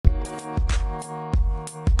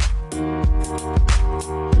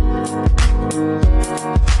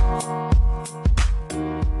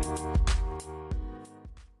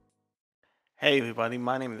Hey everybody,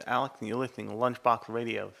 my name is Alex and you're listening to Lunchbox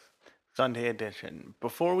Radio's Sunday edition.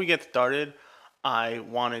 Before we get started, I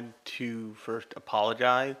wanted to first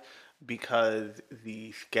apologize because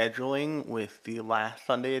the scheduling with the last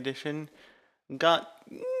Sunday edition got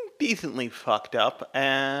decently fucked up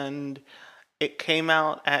and it came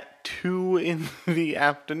out at 2 in the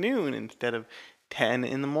afternoon instead of 10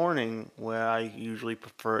 in the morning where I usually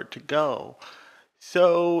prefer it to go.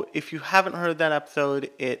 So, if you haven't heard that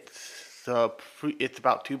episode, it's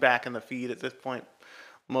about two back in the feed at this point,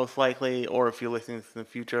 most likely. Or if you're listening to this in the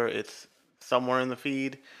future, it's somewhere in the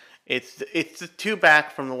feed. It's the two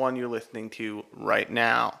back from the one you're listening to right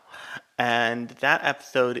now, and that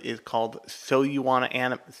episode is called "So You Wanna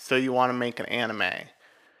Make an Anime,"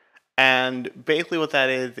 and basically what that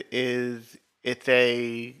is it's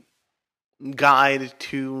a guide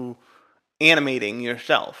to animating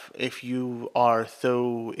yourself if you are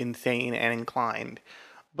so insane and inclined.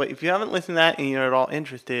 But if you haven't listened to that and you're at all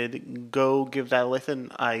interested, go give that a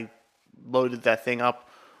listen. I loaded that thing up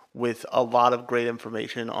with a lot of great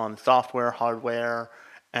information on software, hardware,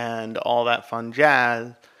 and all that fun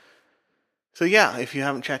jazz. So yeah, if you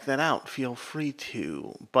haven't checked that out, feel free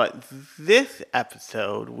to. But this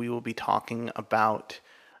episode, we will be talking about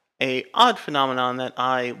a odd phenomenon that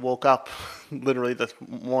I woke up literally this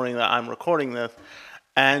morning that I'm recording this,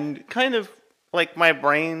 and kind of like my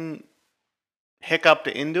brain hiccuped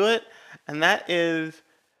into it, and that is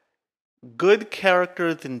good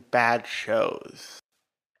characters in bad shows.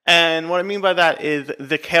 And what I mean by that is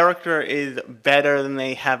the character is better than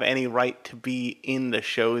they have any right to be in the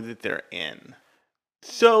show that they're in.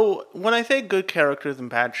 So when I say good characters in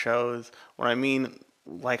bad shows, what I mean,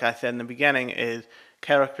 like I said in the beginning, is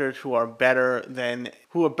characters who are better than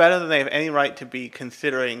they have any right to be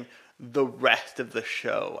considering the rest of the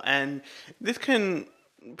show. And this can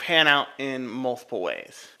pan out in multiple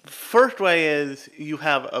ways. The first way is you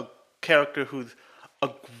have a character who's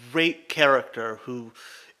a great character who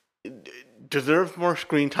deserves more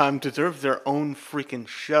screen time, deserves their own freaking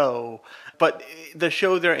show, but the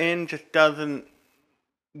show they're in just doesn't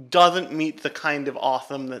meet the kind of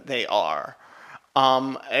awesome that they are.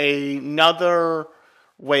 Another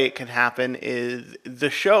way it can happen is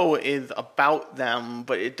the show is about them,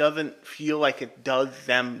 but it doesn't feel like it does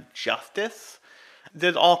them justice.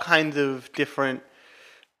 There's all kinds of different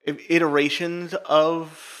iterations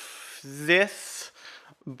of this,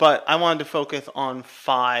 but I wanted to focus on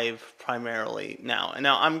 5 primarily now. And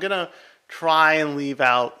now I'm gonna try and leave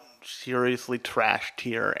out seriously trash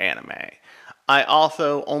tier anime. I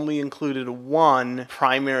also only included one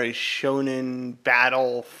primary shonen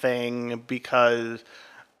battle thing because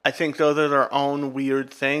I think those are their own weird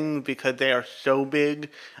thing because they are so big.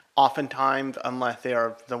 Oftentimes, unless they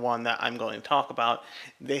are the one that I'm going to talk about,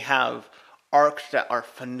 they have arcs that are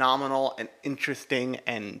phenomenal and interesting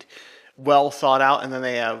and well thought out, and then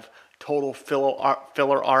they have total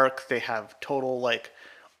filler arcs. They have total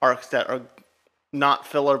arcs that are not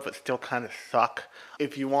filler but still kind of suck.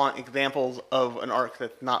 If you want examples of an arc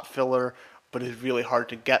that's not filler but is really hard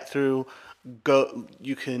to get through,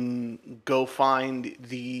 you can go find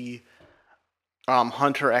the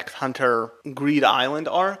Hunter x Hunter Greed Island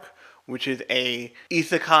arc, which is a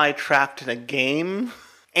isekai trapped in a game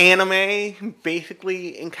anime,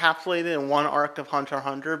 basically encapsulated in one arc of Hunter x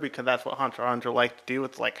Hunter, because that's what Hunter x Hunter likes to do.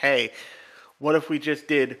 It's like, hey, what if we just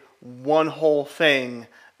did one whole thing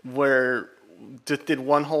where just did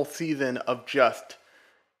one whole season of just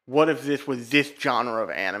what if this was this genre of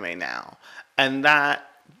anime now? And that,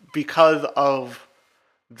 because of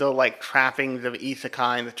the trappings of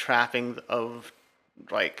isekai and the trappings of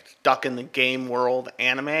stuck in the game world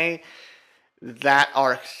anime, that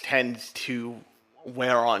arc tends to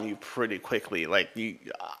wear on you pretty quickly.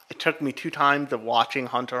 It took me 2 times of watching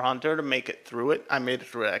Hunter x Hunter to make it through it. I made it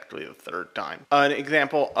through it actually the 3rd time. An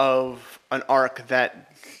example of an arc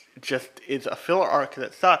that just is a filler arc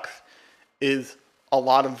that sucks is a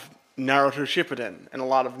lot of Naruto Shippuden and a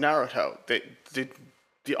lot of Naruto.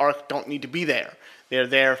 The arcs don't need to be there. They're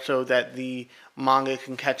there so that the manga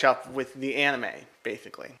can catch up with the anime,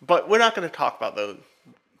 basically. But we're not going to talk about those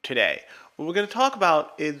today. What we're going to talk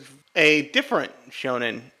about is a different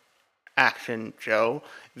shonen action show,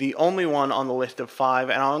 the only one on the list of 5,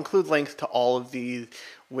 and I'll include links to all of these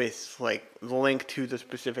with the link to the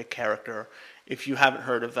specific character if you haven't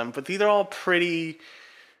heard of them. But these are all pretty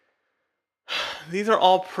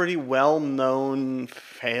well-known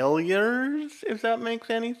failures, if that makes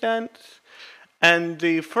any sense. And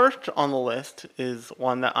the first on the list is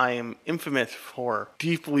one that I am infamous for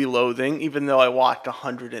deeply loathing, even though I watched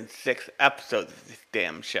 106 episodes of this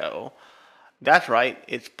damn show. That's right,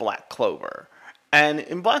 it's Black Clover. And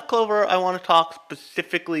in Black Clover, I want to talk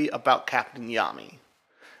specifically about Captain Yami.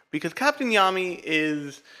 Because Captain Yami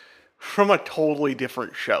is from a totally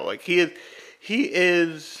different show. Like, Captain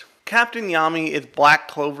Yami is Black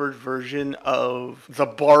Clover's version of the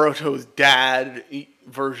Boruto's dad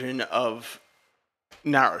version of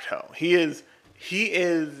Naruto. He is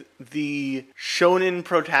the shonen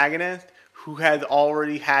protagonist who has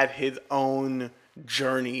already had his own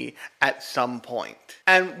journey at some point.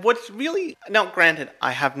 And what's really, now granted,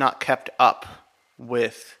 I have not kept up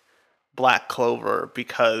with Black Clover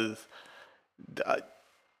because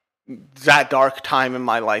that dark time in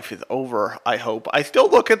my life is over, I hope. I still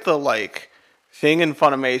look at the, thing in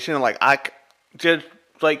Funimation, and, I just,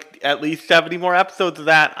 at least 70 more episodes of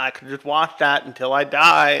that. I could just watch that until I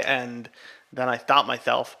die, and then I stop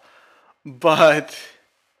myself. But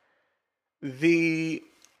the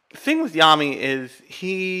thing with Yami is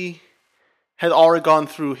he has already gone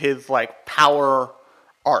through his, power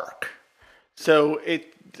arc. So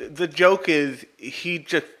the joke is he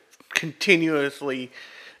just continuously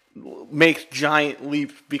makes giant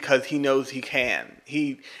leaps because he knows he can.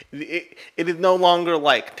 It is no longer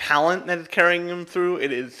talent that is carrying him through.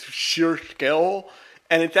 It is sheer skill,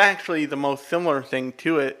 and it's actually the most similar thing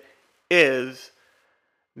to it is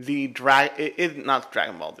it is not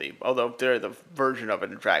Dragon Ball Z, although there is a version of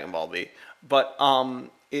it in Dragon Ball Z. But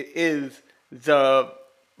it is the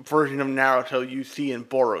version of Naruto you see in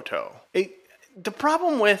Boruto. The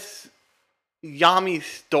problem with Yami's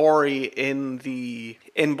story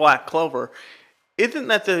in Black Clover isn't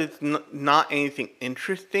that there's not anything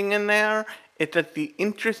interesting in there. It's that the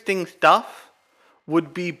interesting stuff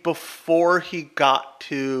would be before he got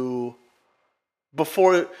to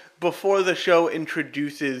before the show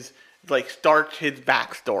introduces starts his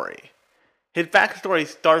backstory. His backstory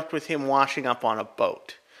starts with him washing up on a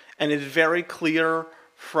boat, and it's very clear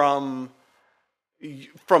from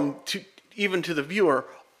even to the viewer,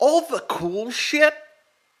 all the cool shit,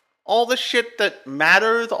 all the shit that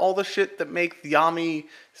matters, all the shit that makes Yami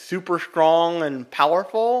super strong and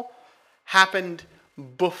powerful happened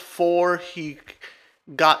before he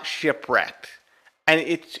got shipwrecked. And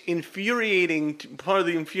it's infuriating. Part of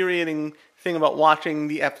the infuriating thing about watching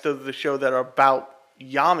the episodes of the show that are about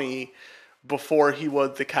Yami before he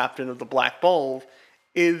was the captain of the Black Bulls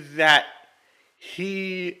is that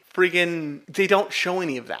they don't show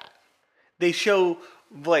any of that. They show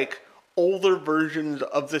older versions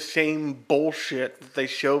of the same bullshit that they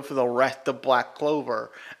show for the rest of Black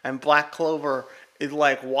Clover. And Black Clover is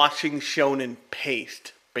like watching shonen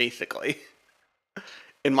paste, basically,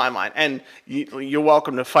 in my mind. And you're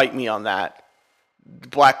welcome to fight me on that.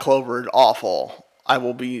 Black Clover is awful. I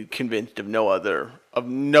will be convinced of no other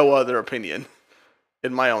opinion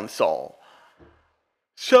in my own soul.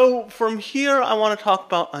 So from here, I want to talk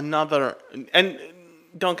about another, and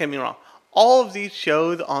don't get me wrong, all of these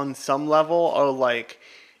shows on some level are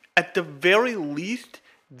at the very least,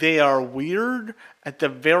 they are weird. At the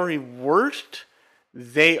very worst,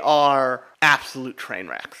 they are absolute train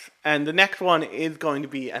wrecks. And the next one is going to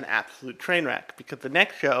be an absolute train wreck, because the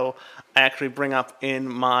next show I actually bring up in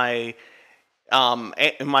my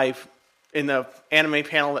in the anime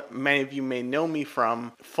panel that many of you may know me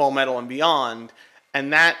from, Full Metal and Beyond,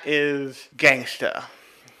 and that is Gangsta.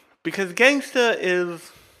 Because Gangsta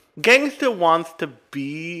wants to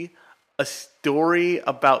be a story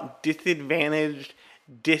about disadvantaged,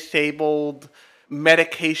 disabled,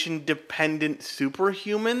 medication-dependent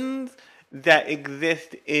superhumans that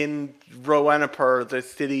exist in Roenipur, the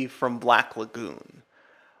city from Black Lagoon.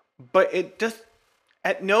 But it just,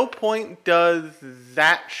 at no point does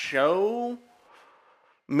that show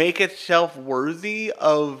make itself worthy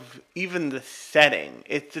of even the setting.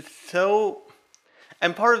 It's just so...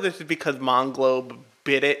 And part of this is because Monglobe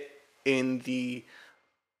bit it in the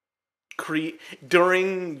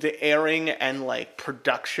during the airing and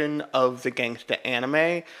production of the Gangsta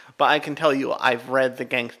anime, but I can tell you, I've read the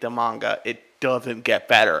Gangsta manga. It doesn't get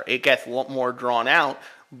better. It gets a lot more drawn out,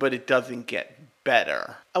 but it doesn't get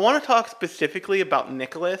better. I want to talk specifically about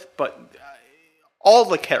Nicholas, but all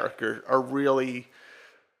the characters are really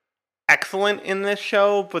excellent in this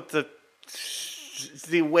show, but the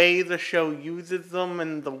way the show uses them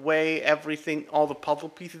and the way all the puzzle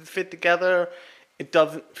pieces fit together, it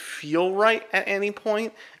doesn't feel right at any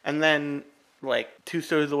point. And then,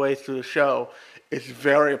 2/3 of the way through the show, it's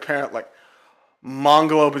very apparent,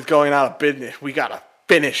 Monglobe is going out of business. We gotta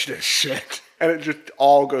finish this shit. And it just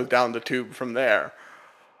all goes down the tube from there.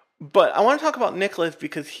 But I want to talk about Nicholas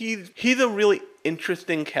because he's a really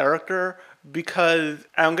interesting character, because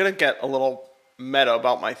I'm gonna get a little meta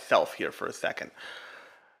about myself here for a second.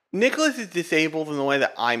 Nicholas is disabled in the way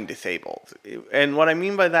that I'm disabled. And what I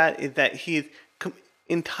mean by that is that he is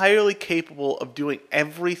entirely capable of doing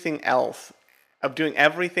everything else, of doing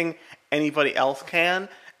everything anybody else can.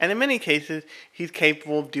 And in many cases, he's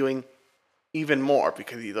capable of doing even more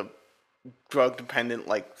because he's a drug dependent,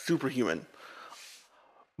 like, superhuman.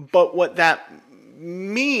 But what that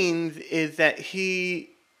means is that he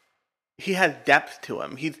has depth to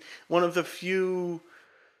him. He's one of the few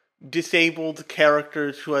disabled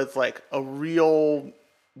characters who has like a real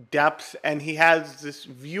depth, and he has this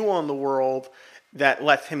view on the world that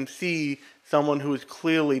lets him see someone who is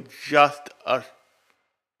clearly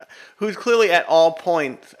who's clearly at all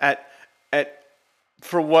points at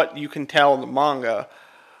for what you can tell in the manga,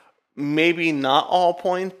 maybe not all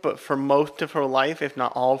points, but for most of her life, if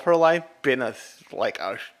not all of her life, been a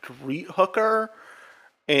street hooker.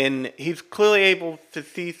 And he's clearly able to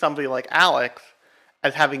see somebody like Alex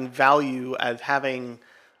as having value, as having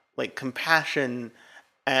like compassion,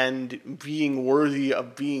 and being worthy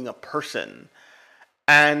of being a person.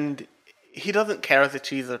 And he doesn't care that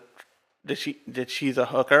she's a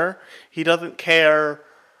hooker. He doesn't care.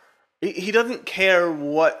 He doesn't care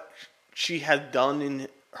what she has done in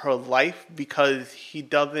her life because he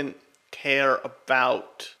doesn't care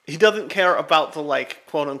about the like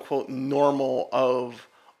quote unquote normal of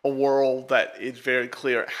a world that is very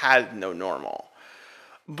clear has no normal.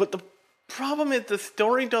 But the problem is the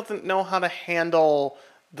story doesn't know how to handle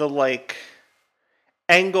the like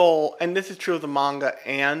angle, and this is true of the manga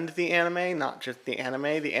and the anime, not just the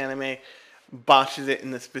anime. The anime botches it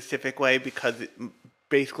in a specific way because it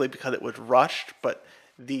was rushed, but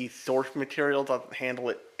the source material doesn't handle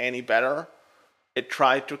it any better. It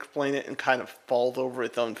tries to explain it and kind of falls over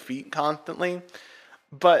its own feet constantly.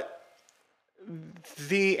 But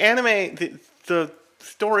the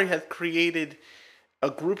story has created a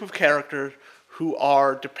group of characters who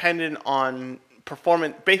are dependent on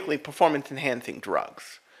performance enhancing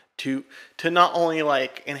drugs to not only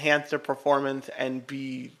like enhance their performance and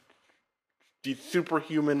be these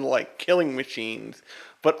superhuman like killing machines,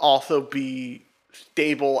 but also be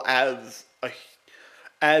stable as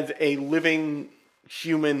a living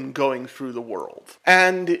human going through the world.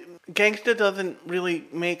 And Gangsta doesn't really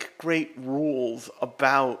make great rules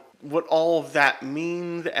about what all of that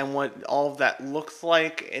means and what all of that looks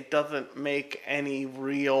like. It doesn't make any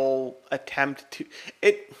real attempt to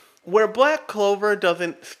it. Where Black Clover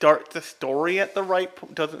doesn't start the story at the right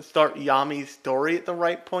point, doesn't start Yami's story at the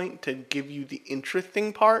right point to give you the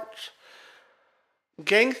interesting parts,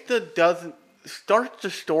 Gangsta doesn't start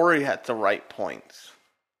the story at the right points,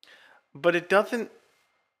 but it doesn't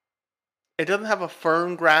have a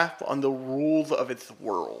firm grasp on the rules of its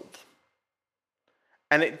world.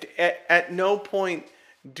 And at no point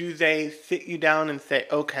do they sit you down and say,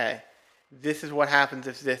 okay, this is what happens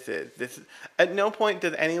if this is. At no point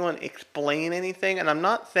does anyone explain anything, and I'm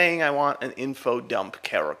not saying I want an info dump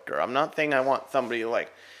character. I'm not saying I want somebody to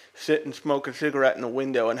like sit and smoke a cigarette in a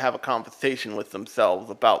window and have a conversation with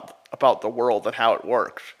themselves about the world and how it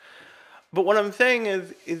works. But what I'm saying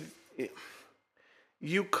is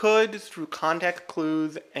you could, through context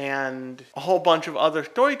clues and a whole bunch of other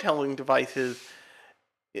storytelling devices,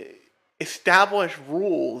 establish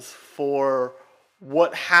rules for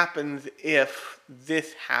what happens if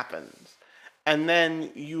this happens. And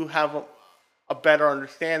then you have a better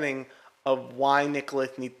understanding of why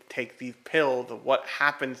Nicholas needs to take these pills, of what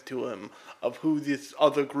happens to him, of who this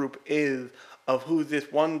other group is, of who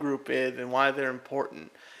this one group is, and why they're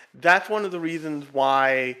important. That's one of the reasons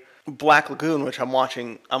why Black Lagoon, which I'm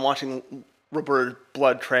watching Roberta's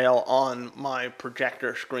Blood Trail on my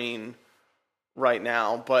projector screen right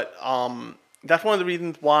now, but that's one of the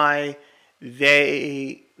reasons why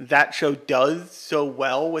that show does so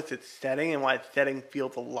well with its setting and why its setting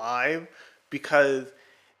feels alive, because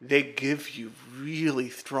they give you really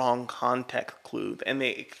strong context clues, and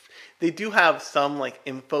they do have some like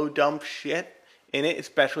info dump shit in it,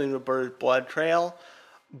 especially in Roberta's Blood Trail,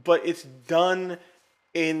 but it's done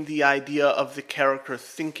in the idea of the character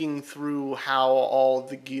thinking through how all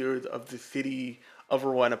the gears of the city of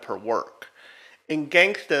Rowena work. In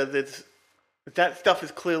Gangsta, that stuff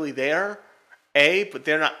is clearly there, A, but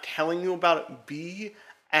they're not telling you about it, B,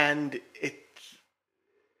 and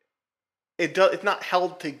it's not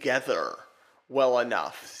held together well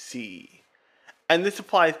enough, C. And this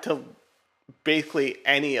applies to basically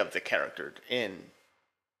any of the characters in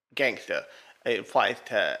Gangsta. It applies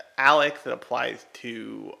to Alex, it applies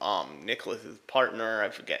to Nicholas's partner, I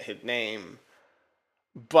forget his name.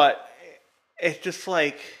 But it's just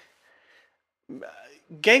like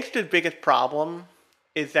Gangsta's biggest problem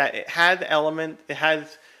is that it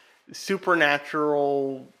has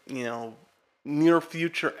supernatural, near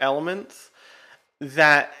future elements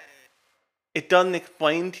that it doesn't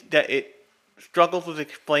explain, that it struggles with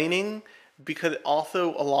explaining, because it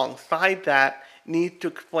also, alongside that, needs to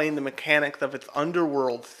explain the mechanics of its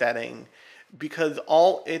underworld setting, because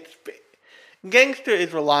all its Gangster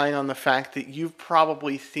is relying on the fact that you've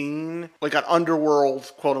probably seen like an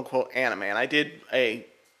underworld quote unquote anime, and I did a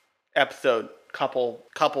episode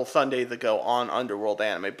couple Sundays ago on underworld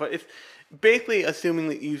anime, but it's basically assuming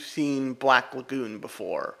that you've seen Black Lagoon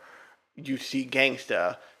before you see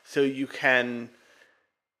Gangsta, so you can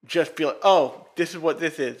just be like, oh, this is what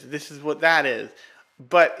this is what that is.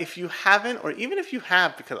 But if you haven't, or even if you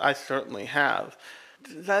have, because I certainly have,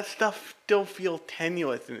 that stuff still feels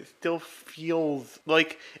tenuous, and it still feels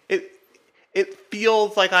like it. It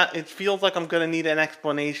feels like I'm gonna need an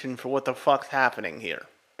explanation for what the fuck's happening here,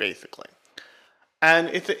 basically. And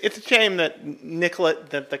it's a shame that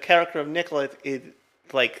that the character of Nicholas is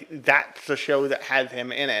like that's the show that has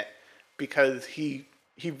him in it, because he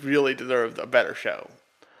really deserves a better show.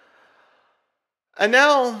 And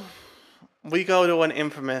now we go to an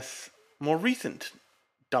infamous, more recent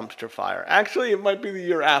dumpster fire. Actually, it might be the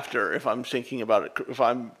year after, if I'm thinking about it,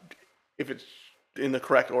 if it's in the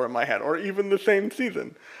correct order in my head, or even the same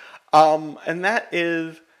season. And that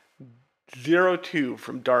is 02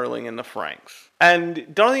 from Darling in the Franxx.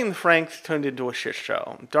 And Darling in the Franxx turned into a shit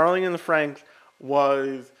show. Darling in the Franxx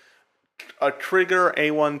was a Trigger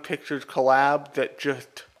A1 Pictures collab that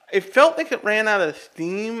just, it felt like it ran out of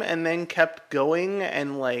steam and then kept going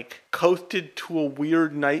and like coasted to a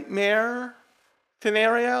weird nightmare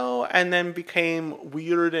scenario, and then became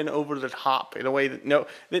weird and over the top in a way that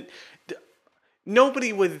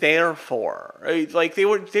nobody was there for. Right? Like they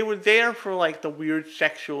were there for like the weird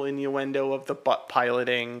sexual innuendo of the butt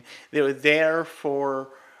piloting. They were there for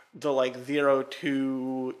the like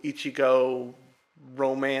 02 Ichigo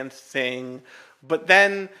romance thing, but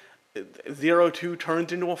then 02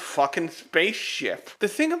 turns into a fucking spaceship. The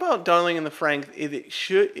thing about Darling in the Franxx is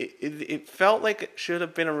it felt like it should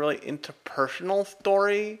have been a really interpersonal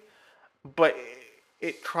story, but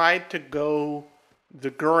it tried to go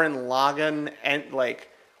the Gurren Lagann and like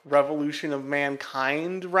Revolution of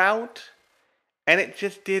Mankind route, and it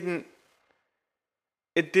just didn't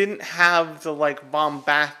have the like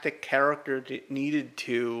bombastic character it needed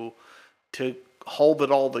to hold it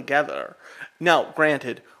all together. Now,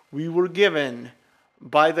 granted, we were given,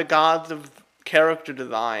 by the gods of character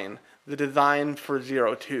design, the design for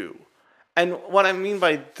 02. And what I mean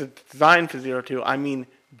by the design for 02, I mean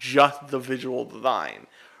just the visual design.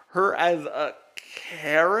 Her as a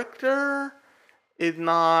character is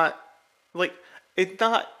not, like, it's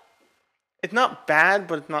not bad,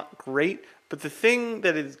 but it's not great. But the thing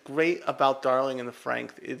that is great about Darling in the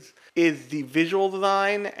Franxx is the visual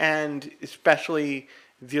design, and especially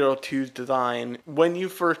 02's design. When you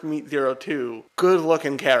first meet 02, good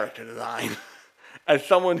looking character design. As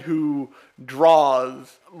someone who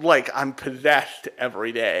draws like I'm possessed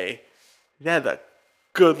every day, that's a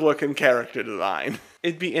good looking character design.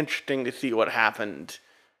 It'd be interesting to see what happened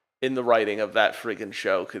in the writing of that friggin'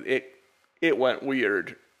 show, because it went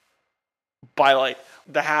weird. By like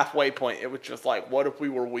the halfway point, it was just like, what if we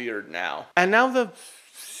were weird now? And now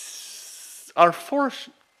our fourth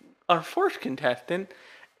contestant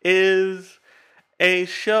is a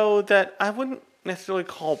show that I wouldn't necessarily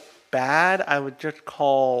call bad. I would just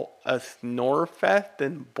call a snore fest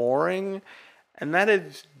and boring. And that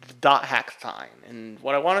is Dot Hack Sign. And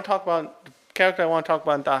what I want to talk about, the character I want to talk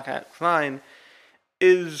about in Dot Hack Sign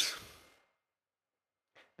is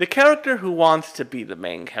the character who wants to be the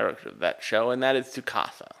main character of that show, and that is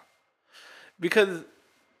Tsukasa. Because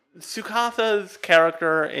Tsukasa's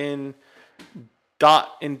character in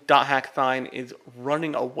Dot Hack Sign is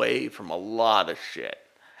running away from a lot of shit.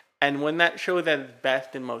 And when that show is at its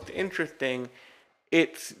best and most interesting,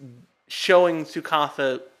 it's showing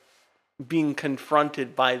Tsukasa being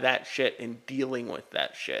confronted by that shit and dealing with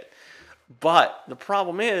that shit. But the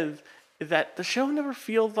problem is that the show never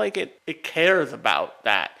feels like it cares about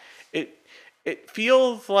that. It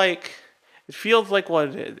feels like what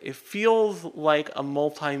it is. It feels like a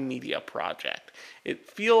multimedia project. It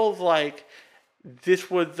feels like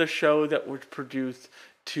this was the show that was produced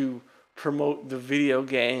to promote the video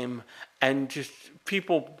game, and just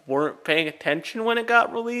people weren't paying attention when it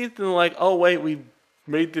got released, and like, oh wait, we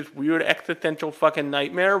made this weird existential fucking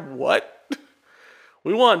nightmare? What?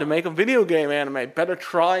 We wanted to make a video game anime. Better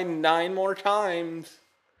try 9 more times.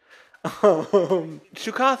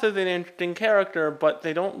 Tsukasa is an interesting character, but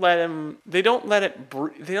they don't let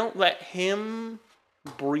him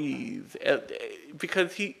breathe,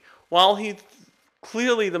 because while he's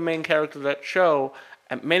clearly the main character of that show,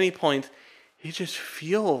 at many points, he just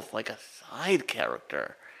feels like a side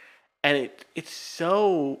character. And it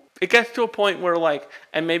gets to a point where, like,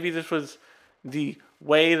 and maybe this was the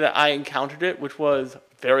way that I encountered it, which was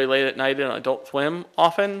very late at night in Adult Swim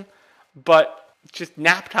often, but just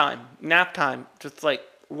nap time, just like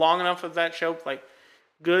long enough of that show, like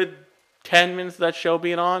good 10 minutes of that show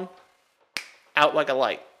being on, out like a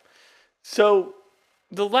light. So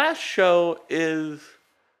the last show is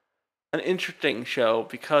an interesting show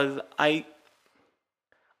because I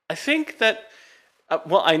think that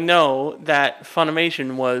I know that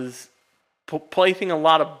Funimation was placing a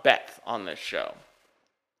lot of bets on this show,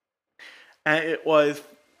 and it was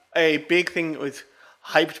a big thing. It was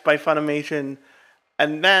hyped by Funimation,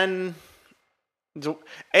 and then the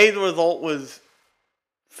result was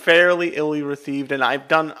fairly illy received. And I've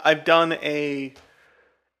done a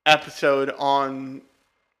episode on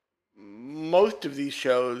most of these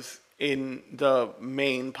shows in the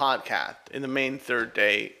main podcast, in the main third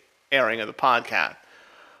day airing of the podcast.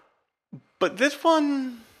 But this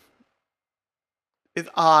one is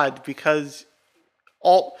odd because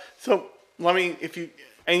you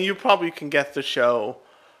probably can guess the show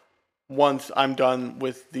once I'm done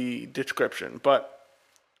with the description, but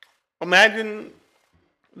imagine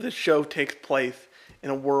this show takes place in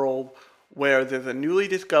a world where there's a newly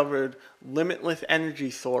discovered limitless energy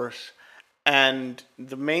source, and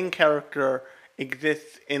the main character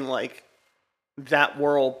exists in like that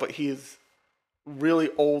world, but he's really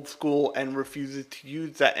old school and refuses to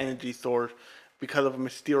use that energy source because of a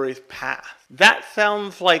mysterious past. That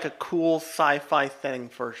sounds like a cool sci-fi setting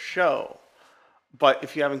for a show. But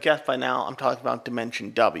if you haven't guessed by now, I'm talking about Dimension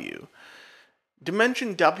W.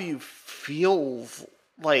 Dimension W feels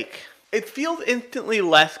instantly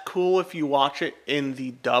less cool if you watch it in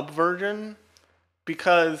the dub version,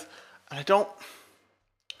 because I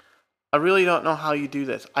really don't know how you do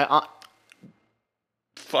this. I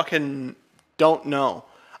fucking don't know.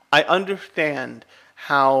 I understand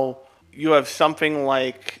how you have something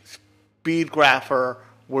like Speedgrapher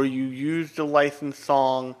where you use the licensed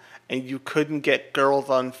song and you couldn't get Girls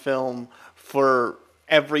on Film for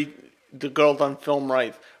the Girls on Film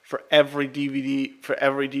rights for every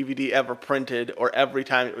DVD ever printed or every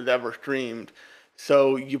time it was ever streamed.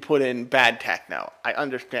 So you put in bad techno. I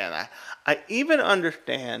understand that. I even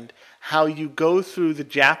understand how you go through the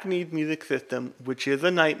Japanese music system, which is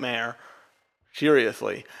a nightmare,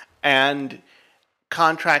 seriously, and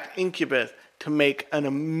contract Incubus to make an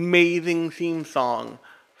amazing theme song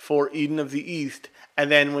for Eden of the East, and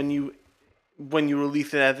then when you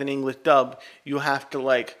release it as an English dub, you have to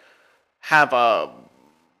like have a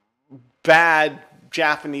bad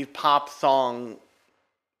Japanese pop song,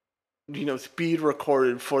 speed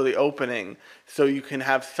recorded for the opening so you can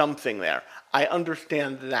have something there. I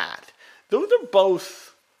understand that. Those are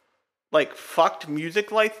both like fucked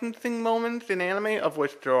music licensing moments in anime, of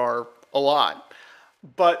which there are a lot.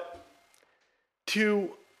 But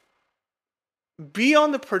to be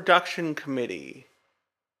on the production committee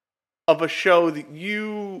of a show that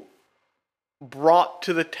you brought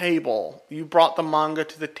to the table, you brought the manga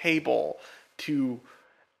to the table to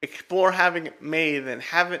explore having it made and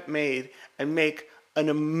have it made and make an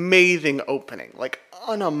amazing opening. Like,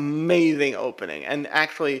 an amazing opening. And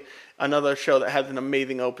actually, another show that has an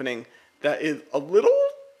amazing opening that is a little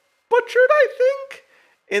butchered, I think,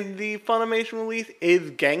 in the Funimation release is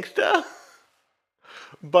Gangsta.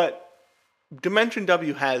 But Dimension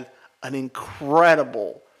W has an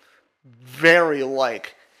incredible, very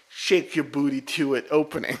shake your booty to it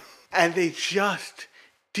opening. And they just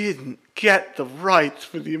didn't get the rights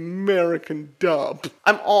for the American dub.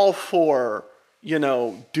 I'm all for,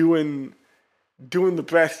 doing the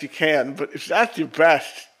best you can, but if that's your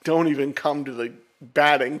best, don't even come to the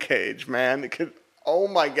batting cage, man, because, oh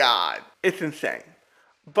my god, it's insane.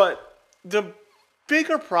 But the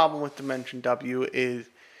bigger problem with Dimension W is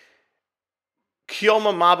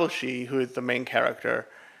Kyoma Mabushi, who is the main character,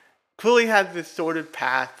 clearly has this sordid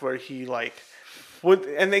path where he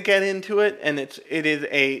and they get into it, and it is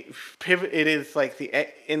a pivot. It is like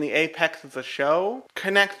in the apex of the show,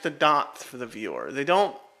 connects the dots for the viewer. They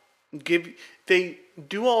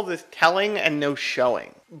do all this telling and no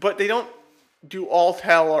showing, but they don't do all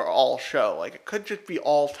tell or all show. Like, it could just be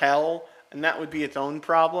all tell, and that would be its own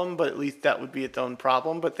problem. But at least that would be its own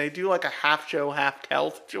problem. But they do like a half show, half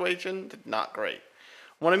tell situation. That's not great.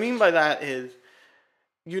 What I mean by that is,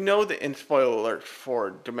 the in spoiler alert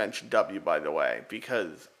for Dimension W, by the way,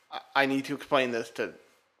 because I need to explain this to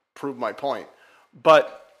prove my point.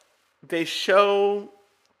 But they show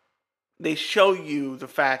you the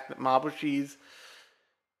fact that Mabushi's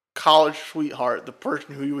college sweetheart, the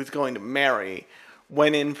person who he was going to marry,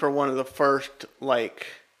 went in for one of the first like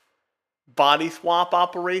body swap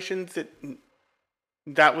operations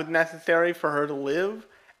that was necessary for her to live,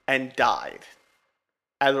 and died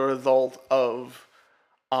as a result of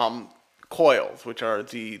coils, which are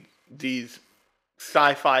these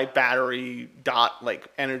sci-fi battery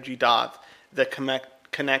energy dots that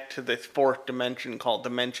connect to this fourth dimension called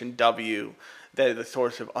Dimension W, that is a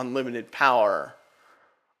source of unlimited power.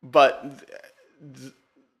 But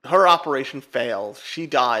her operation fails. She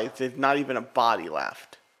dies. There's not even a body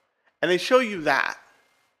left, and they show you that.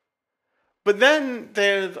 But then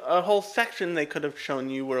there's a whole section they could have shown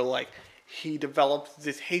you where like he develops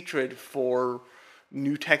this hatred for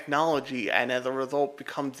new technology and as a result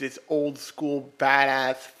becomes this old school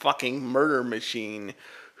badass fucking murder machine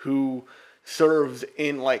who serves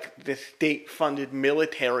in like this state funded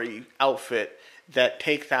military outfit that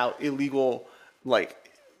takes out illegal like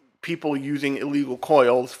people using illegal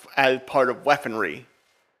coils as part of weaponry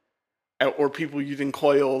or people using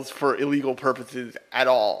coils for illegal purposes at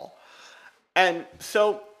all. And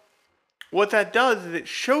so what that does is it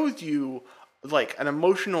shows you like an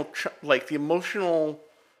emotional like the emotional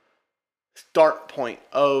start point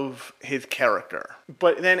of his character,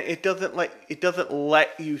 but then it doesn't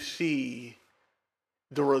let you see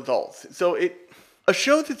the results. So a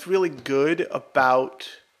show that's really good about,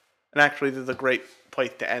 and actually this is a great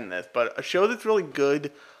place to end this, but a show that's really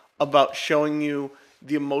good about showing you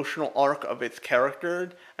the emotional arc of its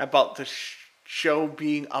character, about the show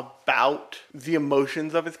being about the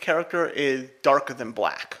emotions of its character, is Darker Than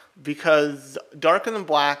Black. Because Darker Than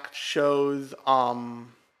Black shows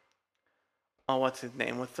what's his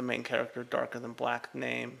name? What's the main character? Darker Than Black's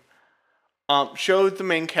name. Shows the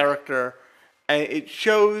main character, and it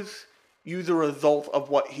shows you the result of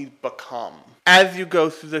what he's become. As you go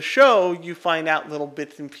through the show, you find out little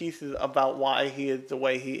bits and pieces about why he is the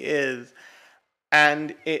way he is,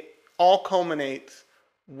 and it all culminates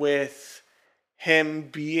with him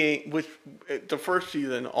being, with the first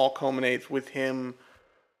season all culminates with him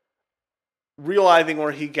realizing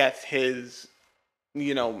where he gets his,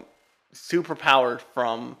 superpowers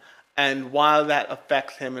from, and why that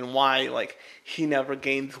affects him, and why, like, he never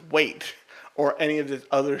gains weight, or any of this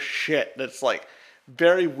other shit that's, like,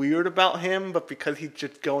 very weird about him, but because he's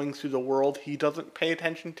just going through the world, he doesn't pay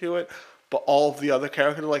attention to it, but all of the other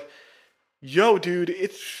characters are like, yo, dude,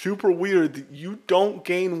 it's super weird that you don't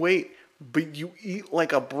gain weight, but you eat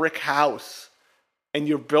like a brick house, and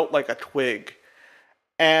you're built like a twig.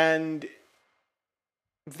 And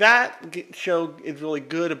that show is really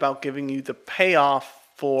good about giving you the payoff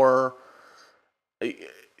for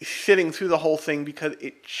sitting through the whole thing, because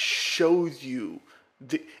it shows you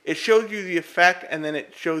the effect, and then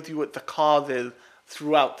it shows you what the cause is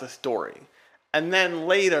throughout the story. And then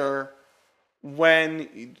later,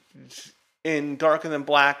 when in Darker Than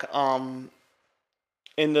Black,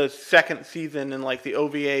 in the second season, in like the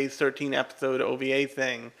OVA 13 episode OVA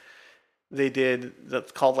thing they did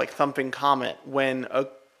that's called like Thumping Comet, when a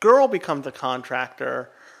girl becomes a contractor,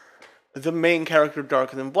 the main character of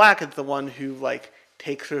Darker Than Black is the one who like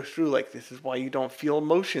takes her through, like, this is why you don't feel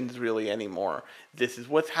emotions really anymore. This is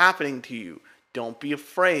what's happening to you. Don't be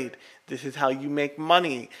afraid. This is how you make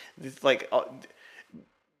money. This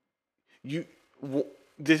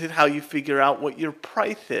this is how you figure out what your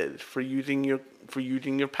price is for using your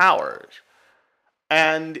powers.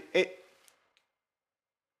 And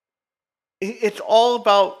it's all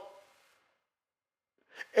about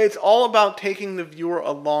taking the viewer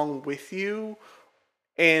along with you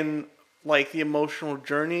in like the emotional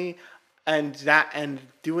journey, and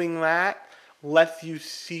doing that lets you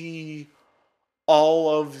see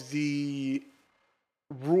all of the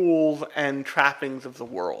rules and trappings of the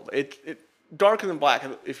world. Darker Than Black,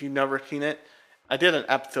 if you've never seen it, I did an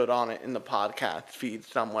episode on it in the podcast feed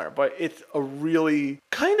somewhere, but it's a really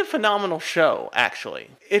kind of phenomenal show,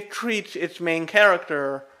 actually. It treats its main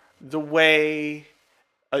character the way,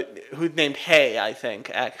 who's named Hay, I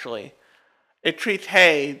think, actually. It treats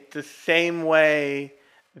Hay the same way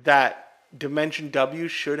that Dimension W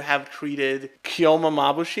should have treated Kyoma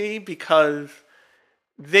Mabushi, because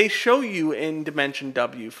they show you in Dimension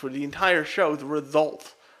W for the entire show the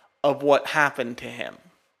result of what happened to him.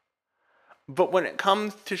 But when it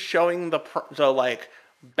comes to showing the like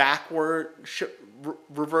backward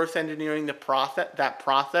reverse engineering that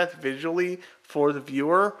process visually for the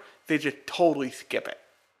viewer, they just totally skip it.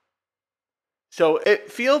 So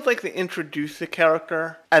it feels like they introduce the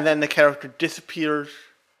character, and then the character disappears,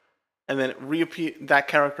 and then that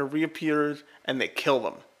character reappears, and they kill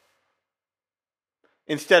them.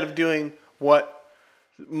 Instead of doing what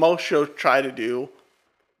most shows try to do,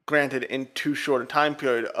 granted in too short a time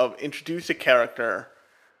period, of introduce a character,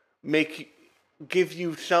 give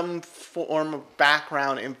you some form of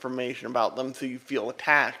background information about them so you feel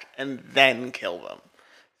attached, and then kill them.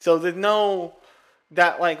 So there's no,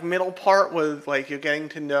 that like middle part was like you're getting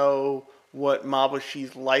to know what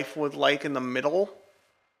Maboshi's life was like in the middle,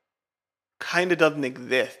 kind of doesn't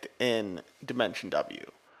exist in Dimension W.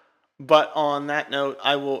 But on that note,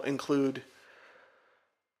 I will include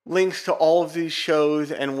links to all of these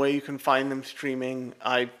shows and where you can find them streaming.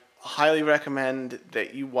 I highly recommend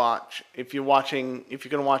that you watch, if you're going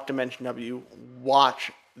to watch Dimension W,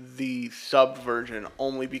 watch the sub version,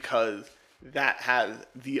 only because that has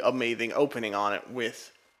the amazing opening on it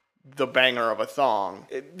with the banger of a song.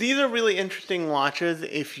 These are really interesting watches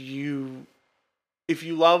if you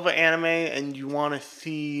love anime and you want to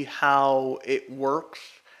see how it works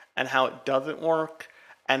and how it doesn't work,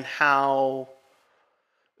 and how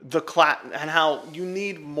how you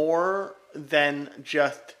need more than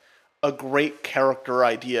just a great character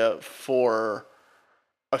idea for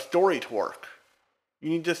a story to work. You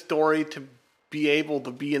need the story to be able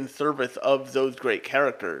to be in service of those great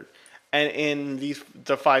characters. And in the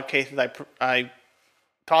 5 cases I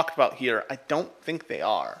talked about here, I don't think they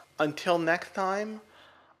are. Until next time,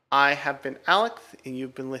 I have been Alex, and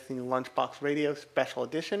you've been listening to Lunchbox Radio Special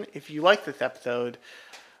Edition. If you like this episode,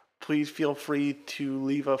 please feel free to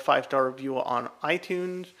leave a 5-star review on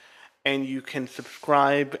iTunes, and you can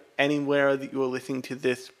subscribe anywhere that you are listening to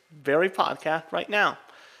this very podcast right now.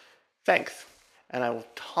 Thanks, and I will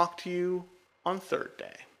talk to you on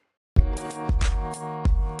Thursday.